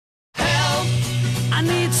I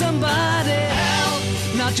need somebody help,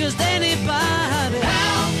 not just anybody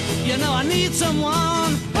help. You know I need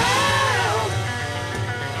someone help.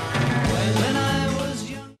 When I was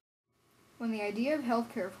young. When the idea of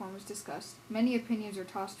healthcare reform is discussed, many opinions are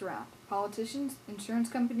tossed around. Politicians, insurance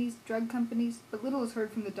companies, drug companies, but little is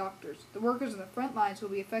heard from the doctors, the workers on the front lines who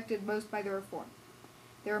will be affected most by the reform.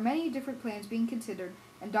 There are many different plans being considered,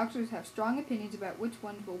 and doctors have strong opinions about which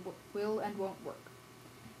ones will and won't work.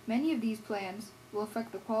 Many of these plans will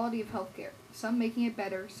affect the quality of healthcare, some making it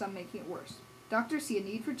better, some making it worse. Doctors see a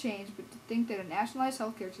need for change, but think that a nationalized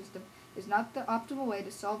healthcare system is not the optimal way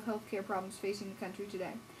to solve healthcare problems facing the country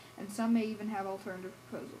today, and some may even have alternative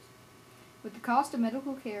proposals. With the cost of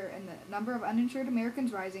medical care and the number of uninsured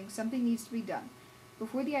Americans rising, something needs to be done.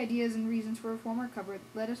 Before the ideas and reasons for reform are covered,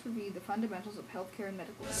 let us review the fundamentals of healthcare and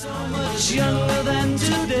medical care. So much younger than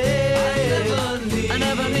today. I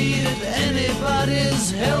never needed anybody's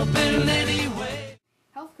help in any way.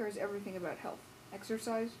 Healthcare is everything about health.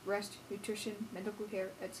 Exercise, rest, nutrition, medical care,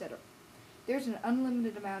 etc. There's an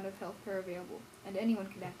unlimited amount of healthcare available, and anyone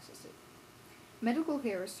can access it. Medical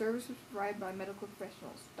care is services provided by medical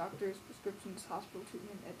professionals, doctors, prescriptions, hospital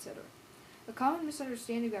treatment, etc. A common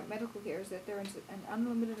misunderstanding about medical care is that there is an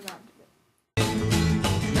unlimited amount of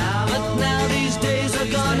it. Now these days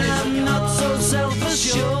are gone, I'm not so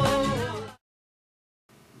self-assured.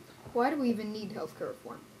 Why do we even need healthcare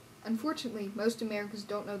reform? Unfortunately, most Americans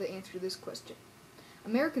don't know the answer to this question.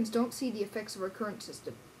 Americans don't see the effects of our current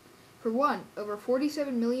system. For one, over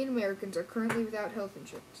 47 million Americans are currently without health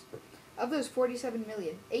insurance. Of those 47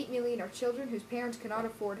 million, 8 million are children whose parents cannot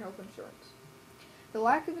afford health insurance. The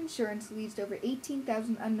lack of insurance leads to over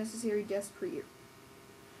 18,000 unnecessary deaths per year.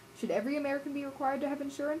 Should every American be required to have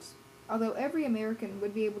insurance? Although every American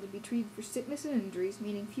would be able to be treated for sickness and injuries,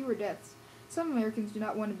 meaning fewer deaths, some Americans do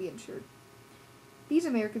not want to be insured. These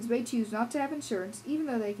Americans may choose not to have insurance, even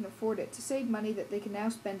though they can afford it, to save money that they can now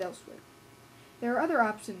spend elsewhere. There are other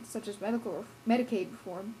options, such as Medicaid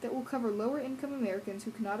reform, that will cover lower-income Americans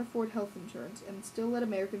who cannot afford health insurance and still let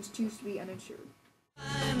Americans choose to be uninsured.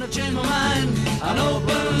 I'll change my mind, I'll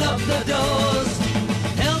open up the doors.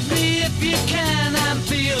 Help me if you can, I'm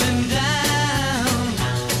feeling down.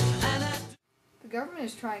 The government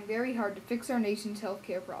is trying very hard to fix our nation's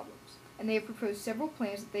healthcare problems, and they have proposed several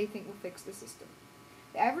plans that they think will fix the system.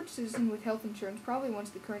 The average citizen with health insurance probably wants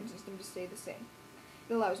the current system to stay the same.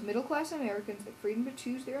 It allows middle-class Americans the freedom to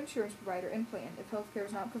choose their insurance provider and plan if healthcare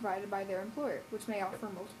is not provided by their employer, which may offer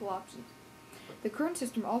multiple options. The current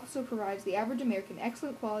system also provides the average American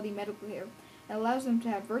excellent quality medical care and allows them to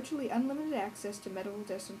have virtually unlimited access to medical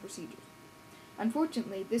tests and procedures.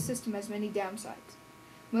 Unfortunately, this system has many downsides.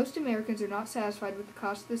 Most Americans are not satisfied with the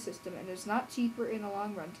cost of the system, and it is not cheaper in the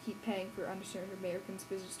long run to keep paying for uninsured Americans'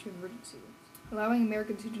 visits to emergency rooms, allowing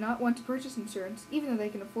Americans who do not want to purchase insurance, even though they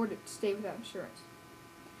can afford it, to stay without insurance.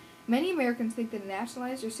 Many Americans think that a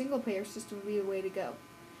nationalized or single-payer system would be the way to go.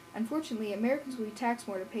 Unfortunately, Americans will be taxed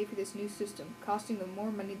more to pay for this new system, costing them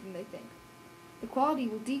more money than they think. The quality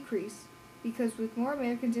will decrease because with more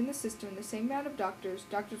Americans in the system and the same amount of doctors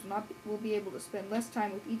will be able to spend less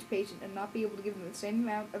time with each patient and not be able to give them the same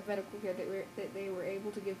amount of medical care that they were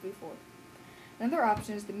able to give before. Another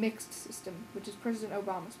option is the mixed system, which is President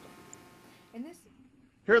Obama's plan.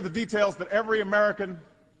 Here are the details that every American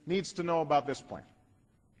needs to know about this plan.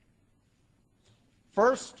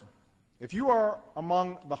 First, if you are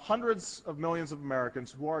among the hundreds of millions of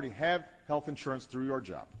Americans who already have health insurance through your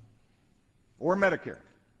job, or Medicare,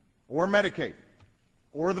 or Medicaid,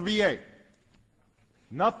 or the VA,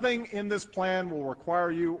 nothing in this plan will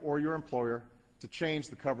require you or your employer to change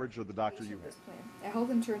the coverage of the doctor you have. A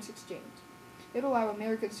health insurance exchange. It will allow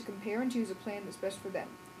Americans to compare and choose a plan that's best for them,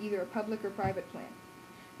 either a public or private plan.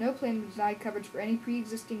 No plan will deny coverage for any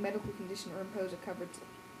pre-existing medical condition or impose a coverage limit.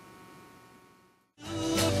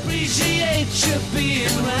 Appreciate you being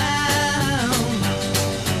around.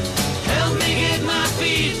 Help me get my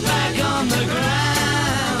feet back on the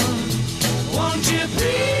ground. Won't you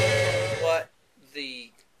please? What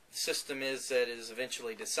the system is that is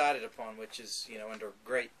eventually decided upon, which is, under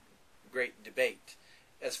great debate.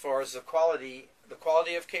 As far as the quality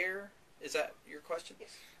of care, is that your question?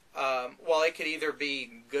 Yes. Well, it could either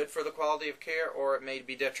be good for the quality of care or it may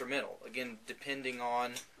be detrimental. Again, depending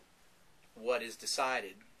on what is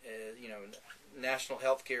decided. National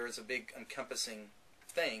health care is a big encompassing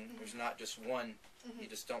thing. Mm-hmm. There's not just one. Mm-hmm. You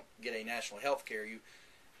just don't get a national health care.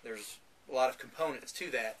 There's a lot of components to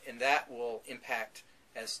that, and that will impact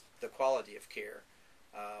as the quality of care.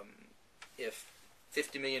 If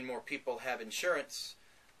 50 million more people have insurance,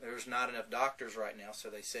 there's not enough doctors right now, so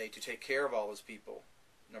they say, to take care of all those people,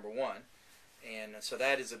 number one. And so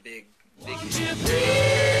that is a big big Won't you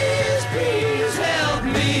please, please help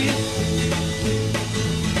me?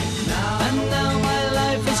 Now my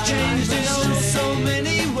life has changed in so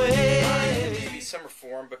many ways. maybe some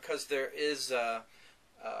reform, because there is the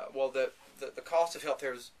cost of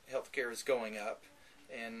healthcare is going up,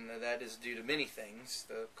 and that is due to many things: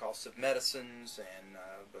 the cost of medicines and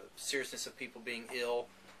the seriousness of people being ill.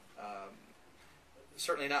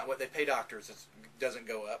 Certainly not what they pay doctors. It doesn't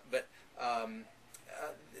go up, but I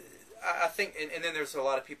think, and then there's a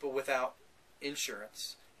lot of people without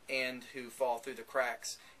insurance and who fall through the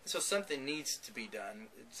cracks. So something needs to be done.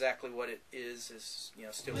 Exactly what it is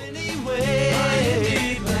still. Anyway,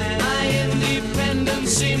 my independence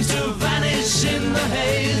seems to vanish in the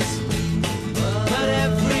haze. But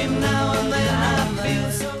every now and then I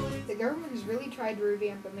feel so. The government has really tried to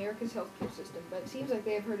revamp America's healthcare system, but it seems like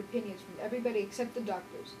they have heard opinions from everybody except the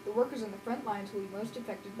doctors, the workers on the front lines who will be most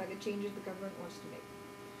affected by the changes the government wants to make.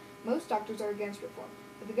 Most doctors are against reform,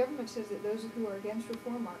 but the government says that those who are against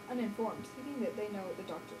reform are uninformed, thinking that they know what the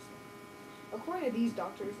doctors know. According to these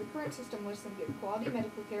doctors, the current system lets them give quality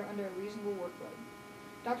medical care under a reasonable workload.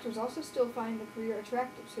 Doctors also still find the career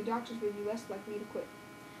attractive, so doctors may be less likely to quit.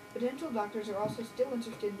 Potential doctors are also still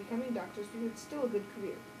interested in becoming doctors because it's still a good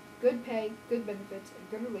career. Good pay, good benefits, and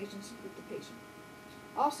good relationship with the patient.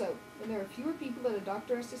 Also, when there are fewer people that a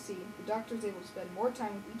doctor has to see, the doctor is able to spend more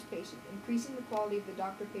time with each patient, increasing the quality of the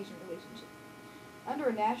doctor-patient relationship. Under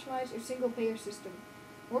a nationalized or single-payer system,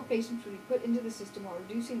 more patients would be put into the system while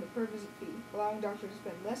reducing the per-visit fee, allowing doctors to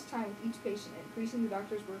spend less time with each patient and increasing the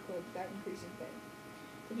doctor's workload without increasing pay.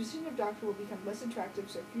 The position of doctor will become less attractive,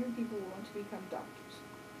 so fewer people will want to become doctors.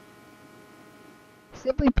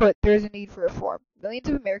 Simply put, there is a need for reform. Millions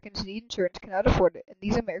of Americans who need insurance cannot afford it, and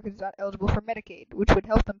these Americans are not eligible for Medicaid, which would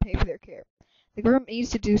help them pay for their care. The government needs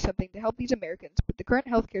to do something to help these Americans, but the current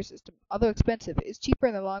healthcare system, although expensive, is cheaper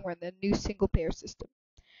in the long run than a new single-payer system.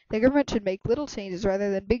 The government should make little changes rather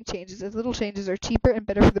than big changes, as little changes are cheaper and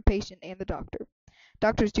better for the patient and the doctor.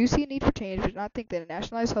 Doctors do see a need for change, but do not think that a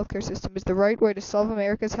nationalized healthcare system is the right way to solve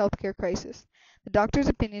America's healthcare crisis. The doctor's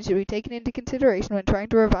opinion should be taken into consideration when trying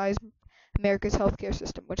to revise America's healthcare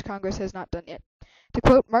system, which Congress has not done yet. To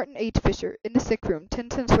quote Martin H. Fisher, in the sick room, 10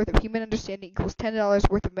 cents worth of human understanding equals $10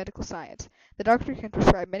 worth of medical science. The doctor can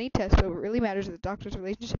prescribe many tests, but what really matters is the doctor's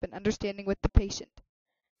relationship and understanding with the patient.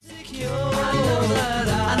 I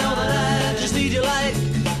know that I just need you like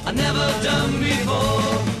I never done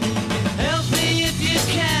before.